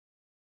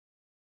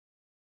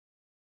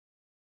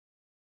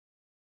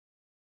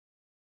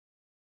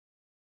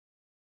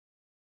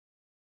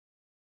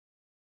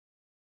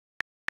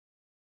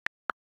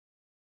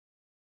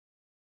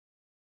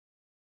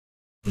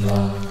From the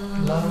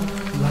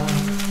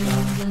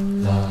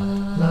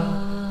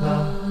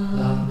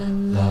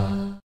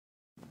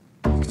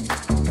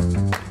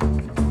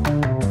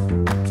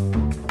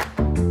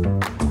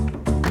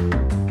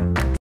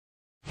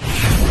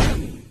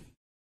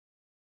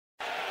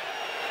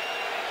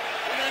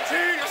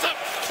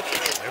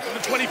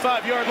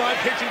 25-yard line,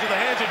 pitching to the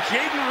hands of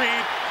Jaden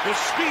Reed, the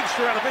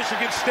speedster out of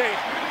Michigan State,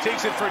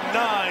 takes it for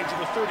 9 to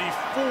the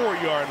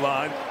 34-yard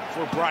line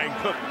before Brian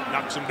Cook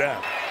knocks him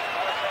down.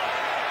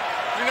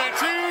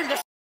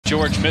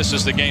 George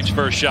misses the game's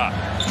first shot.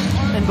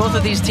 And both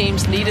of these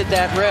teams needed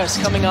that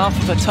rest coming off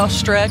of a tough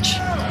stretch.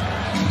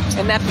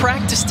 And that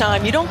practice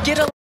time, you don't get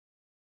a...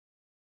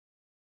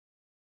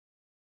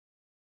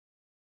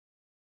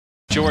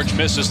 George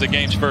misses the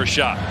game's first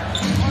shot.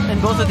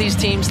 And both of these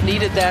teams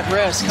needed that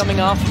rest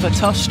coming off of a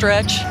tough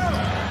stretch.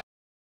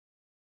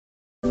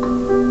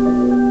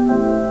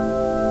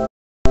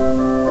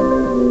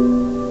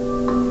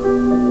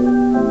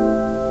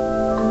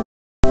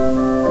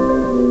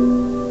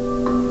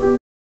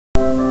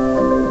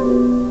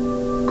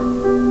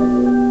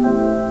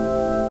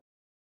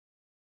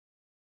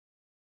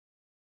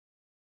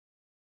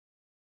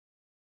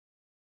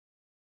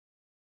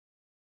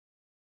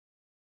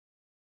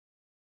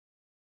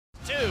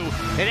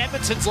 In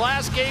Edmonton's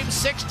last game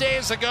 6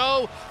 days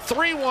ago,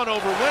 3-1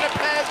 over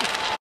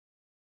Winnipeg.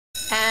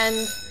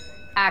 And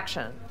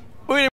action.